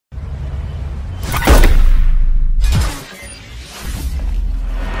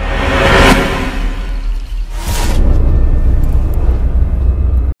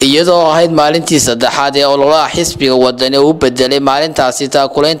iyadoo ahayd maalintii saddexaad ee ololaha xisbiga wadani uu bedelay maalintaasi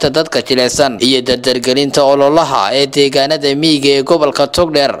taakuleynta dadka jilicsan iyo dardargelinta ololaha ee deegaanada miyiga ee gobolka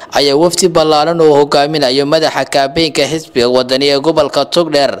Togdheer ayaa wafdi ballaaran oo hogaaminayo madaxa kaabeenka xisbiga wadani ee gobolka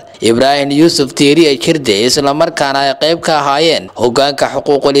Togdheer Ibrahim Yusuf Tiiri Jirde isla markaana ay qayb ka ahaayeen hogaanka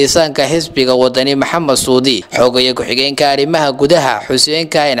xuquuqul insaanka xisbiga wadani Maxamed Suudi xogaye ku-xigeenka arrimaha gudaha Xuseen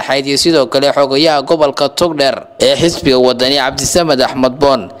Kayn Xaydi sidoo kale xogayaha gobolka Togdheer ee xisbiga wadani Cabdisamad Axmed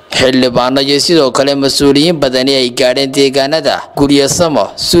Boon xildhibaano iyo sidoo kale mas'uuliyiin badani ay gaadheen deegaanada Guryasamo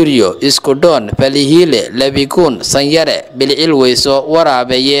Suryo Iskudon Balihile Labikun Sanyare Bilcilweyso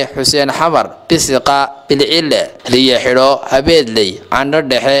Waraabeeye Xuseen Xamar Bisiqa Bilcile Riyaxiro Habeedley Candho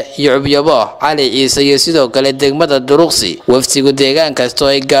Dhexe iyo Cubyabo Cali Ciise iyo sidoo kale degmada Duruqsi waftigu deegaan kasto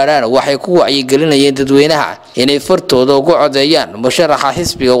ay gaaraan waxay ku wacyigelinayeen dadweynaha inay fartooda ugu codeeyaan musharaxa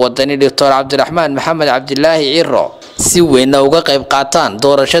xisbiga wadani Dr. Cabdiraxmaan Maxamed Cabdilaahi Ciro si weyn uga qayb qaataan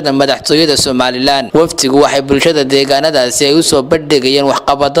doorashada madaxtooyada Soomaaliland waftigu waxay bulshada deegaanadaasi ay u soo bandhigayeen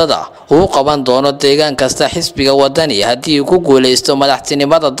waxqabadada uu qaban doono deegaan kasta xisbiga wadani hadii uu ku guuleysto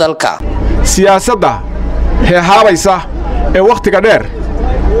madaxtinimada dalka siyaasadda heehaabaysa ee waqtiga dheer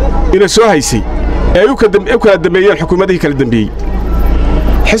ina soo haysay ee u kala dambeeyeen xukuumadihii kala dambeeyay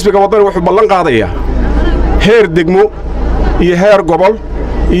xisbiga wadani wuxuu ballan qaadayaa heer degmo iyo heer gobol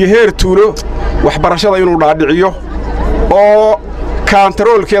iyo heer tuulo waxbarashada inuu dhaadhiciyo oo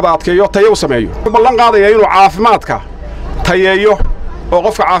kantaroolkeeda adkeeyo tayo sameeyo ballan qaadaya inuu caafimaadka tayeeyo oo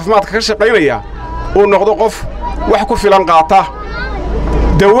qofka caafimaadka ka shaqeynaya uu noqdo qof wax ku filan qaata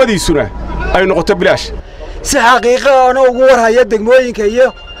dawadiisuna ay noqoto bilaash si xaqiiqo ah ugu warhaya degmooyinka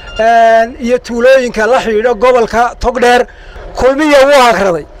iyo tuulooyinka la xiriira gobolka Togdheer kulmiye uu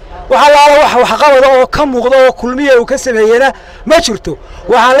akhraday waxa wax qabada oo ka muuqda oo kulmiye uu ka sameeyana ma jirto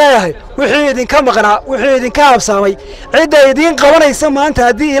waxaan leeyahay wixii idinka maqnaa wixii idinka habsaamay cid ay idin qabanaysa maanta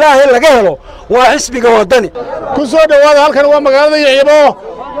hadii Ilaahay laga helo waa xisbiga wadani ku soo dhawaada halkan waa magaalada Yacibo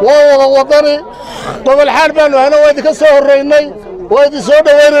waa wadani gobol xaal baan waa idinka soo horeynay waa idin soo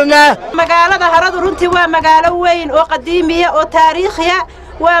dhaweynaa magaalada Haradu runtii waa magaalo weyn oo qadiimi ah oo taariikhi ah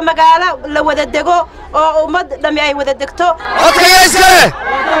waa magaalo la wada dego oo ummad dhami ay wada degto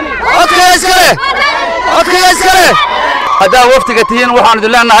hadaa waftiga tihiin waxaan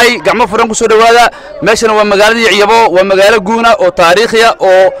idin leenahay gacmo furan ku soo dhawaada meeshana waa magaalada Yacibo waa magaalo guuna oo taariikhi ah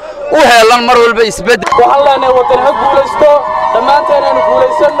oo u heelan mar walba isbedel waxaan leenahay wadani ha guuleysto dhamaanteen aan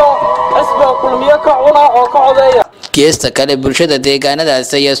guuleysano xisbiga kulmiye ka cuna oo ka codeeya geesta kale bulshada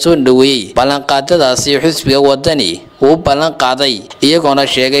deegaanadaas ayaa soo dhaweeyay ballanqaadadaasi xisbiga wadani uu ballan qaaday iyagoona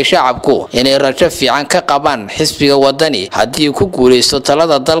sheegay shacabku inay rajo fiican ka qabaan xisbiga wadani hadii uu ku guuleysto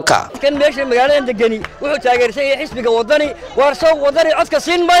talada dalka kan meesha magaalada degani wuxuu taageersan yahay xisbiga wadani warso wadani codka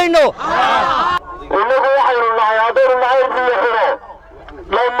siin mayno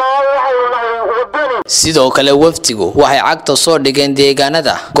sidoo kale waftigu waxay cagta soo dhigeen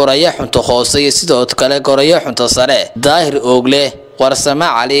deegaanada Goraya Xunto Hoose iyo sidoo kale Goraya Xunto Sare Daahir Oogle Warsama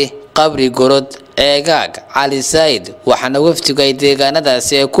Cali Qabri Gorod Eegaag Cali Said waxaana waftigu ay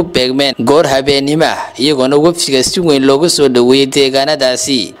deegaanadaasi ay ku beegmeen goor habeenimo iyagoona waftiga si weyn looga soo dhaweeyay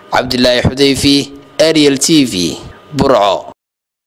deegaanadaasi Cabdilaahi Xudayfi Eryal TV Burco